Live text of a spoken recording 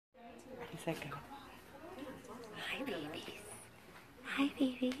second. Hi, babies. Hi,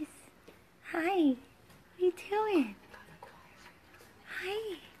 babies. Hi. What are you doing?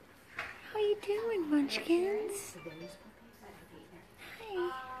 Hi. How are you doing, munchkins?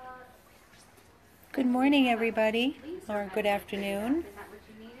 Hi. Good morning, everybody. Or good afternoon.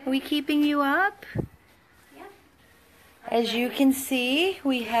 Are we keeping you up? As you can see,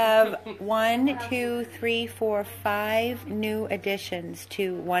 we have 1, 2, 3, 4, 5 new additions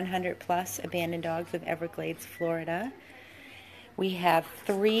to 100 plus abandoned dogs of Everglades, Florida. We have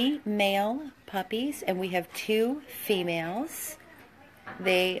 3 male puppies and we have 2 females.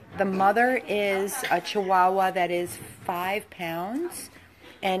 The mother is a Chihuahua that is 5 pounds,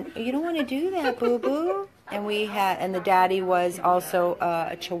 and you don't want to do that, boo-boo. And the daddy was also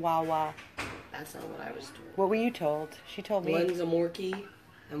a Chihuahua. That's not what I was told. What were you told? She told me. One's a Morkie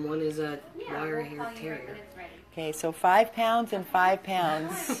and one is a wire-haired terrier. Okay, so 5 pounds and 5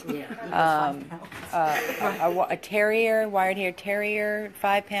 pounds. Yeah. A terrier, wired-haired terrier,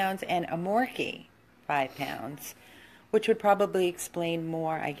 5 pounds, and a Morkie, 5 pounds. Which would probably explain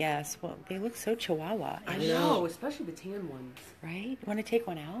more, I guess. Well, they look so Chihuahua. I know, especially the tan ones. Right? You want to take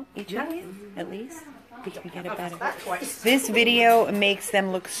one out, each of you, at least? We can get it better. Twice. This video makes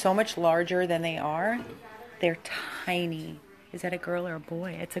them look so much larger than they are. They're tiny. Is that a girl or a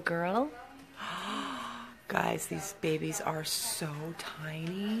boy? It's a girl? Guys, these babies are so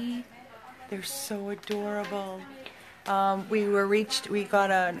tiny. They're so adorable. We got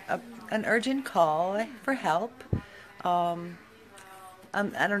an urgent call for help. I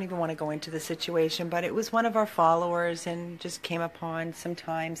don't even want to go into the situation, but it was one of our followers and just came upon some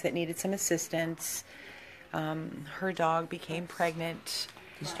times that needed some assistance. Her dog became pregnant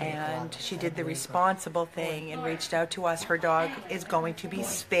and she did the responsible thing and reached out to us. Her dog is going to be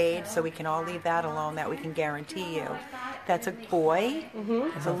spayed, so we can all leave that alone. That we can guarantee you. That's a boy.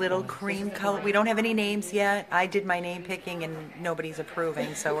 It's a little cream color. We don't have any names yet. I did my name picking and nobody's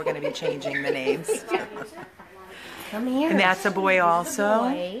approving, so we're going to be changing the names. Come here. And that's a boy also.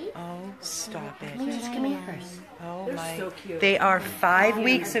 Oh, stop it. Just come here. Oh They're my. so cute. They are 5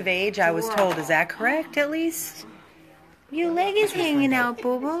 weeks of age, I was told. Is that correct, at least? Your leg is hanging out,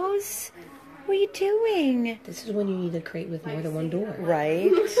 boo-boos. What are you doing? This is when you need a crate with more than one door.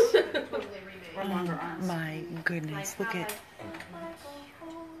 Right? Oh my goodness, look at.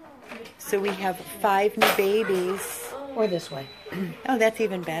 So we have 5 new babies. Or this way. Oh, that's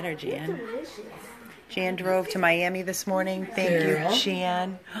even better, Jan. Jan drove to Miami this morning. Thank you,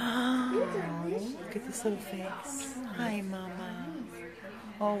 Jan. Look at this little face. Hi, Mama.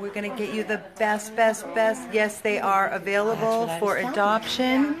 Oh, we're going to get you the best. Yes, they are available for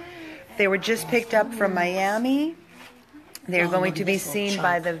adoption. They were just picked up from Miami. They're going to be seen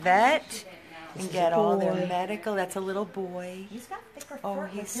by the vet and get all their medical. That's a little boy. He's got thicker fur. Oh,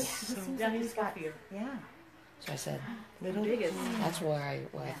 he's so... Yeah, he's got fear. Yeah. So I said, little. that's why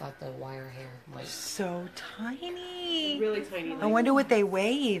I thought the wire hair might. So tiny. Really tiny. I wonder what they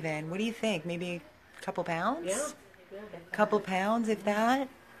weigh even. What do you think? Maybe a couple pounds? Yeah. Couple pounds, if that?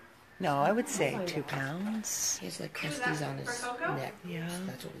 No, I would say 2 pounds. He has like crusties on his neck. Yeah. So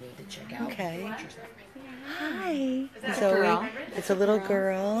that's what we need to check out. Okay. Hi. Zoe. It's a little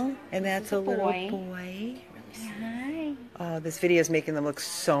girl, and that's a little boy. Hi. Oh, this video is making them look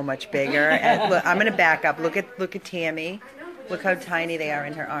so much bigger. And look, I'm going to back up. Look at Tammy. Look how tiny they are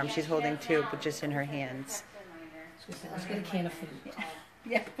in her arms. She's holding 2, but just in her hands. Let's get a can of food.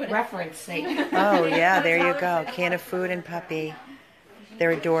 Yeah, reference sake. Oh, yeah, there you go. Can of food and puppy.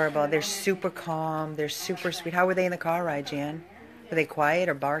 They're adorable. They're super calm. They're super sweet. How were they in the car ride, Jan? Were they quiet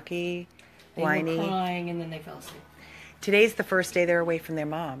or barky, whiny? They were crying and then they fell asleep. Today's the first day they're away from their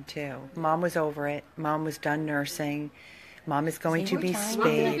mom, too. Mom was over it. Mom was done nursing. Mom is going to be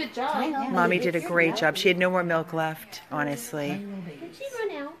spayed. Mommy did a great job. She had no more milk left, honestly.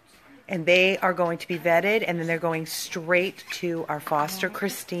 And they are going to be vetted, and then they're going straight to our foster,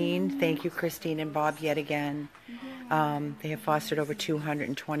 Christine. Thank you, Christine and Bob, yet again. They have fostered over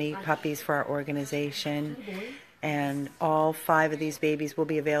 220 puppies for our organization. And all 5 of these babies will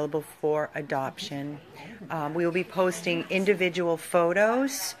be available for adoption. We will be posting individual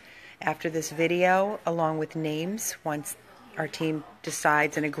photos after this video, along with names, once our team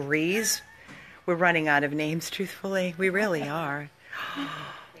decides and agrees. We're running out of names, truthfully. We really are.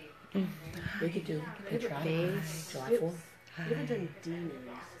 We could do a July 4th.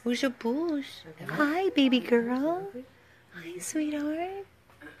 Who's your boosh? Hi, baby girl. Hi, sweetheart.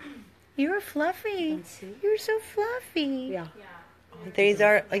 You're fluffy. You're so fluffy. Yeah. These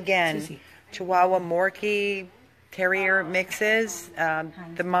are, again, Chihuahua, Morkie, Terrier mixes.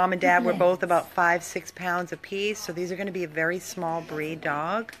 The mom and dad were both about 5-6 pounds apiece, so these are going to be a very small breed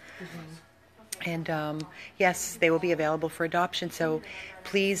dog. And yes, they will be available for adoption. So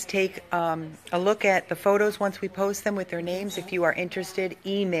please take a look at the photos once we post them with their names. If you are interested,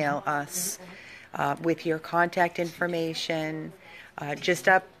 email us with your contact information. Just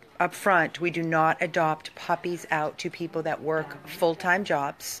up front, we do not adopt puppies out to people that work full-time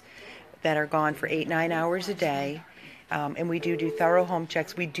jobs that are gone for 8-9 hours a day. And we do thorough home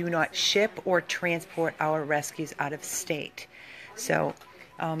checks. We do not ship or transport our rescues out of state. So,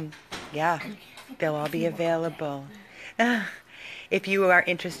 yeah, they'll all be available. If you are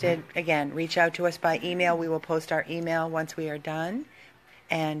interested, again, reach out to us by email. We will post our email once we are done.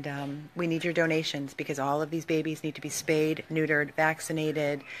 And we need your donations because all of these babies need to be spayed, neutered,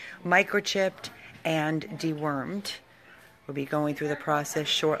 vaccinated, microchipped, and dewormed. We'll be going through the process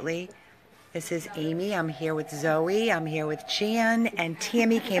shortly. This is Amy. I'm here with Zoe. I'm here with Jan. And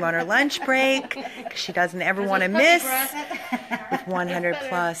Tammy came on her lunch break because she doesn't ever want to miss. With 100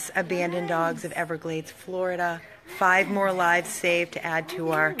 plus abandoned dogs of Everglades, Florida. 5 more lives saved to add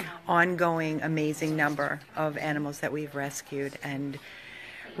to our ongoing amazing number of animals that we've rescued and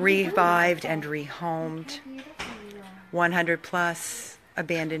revived and rehomed. 100 plus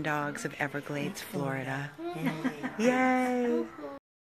abandoned dogs of Everglades, Florida. Yay!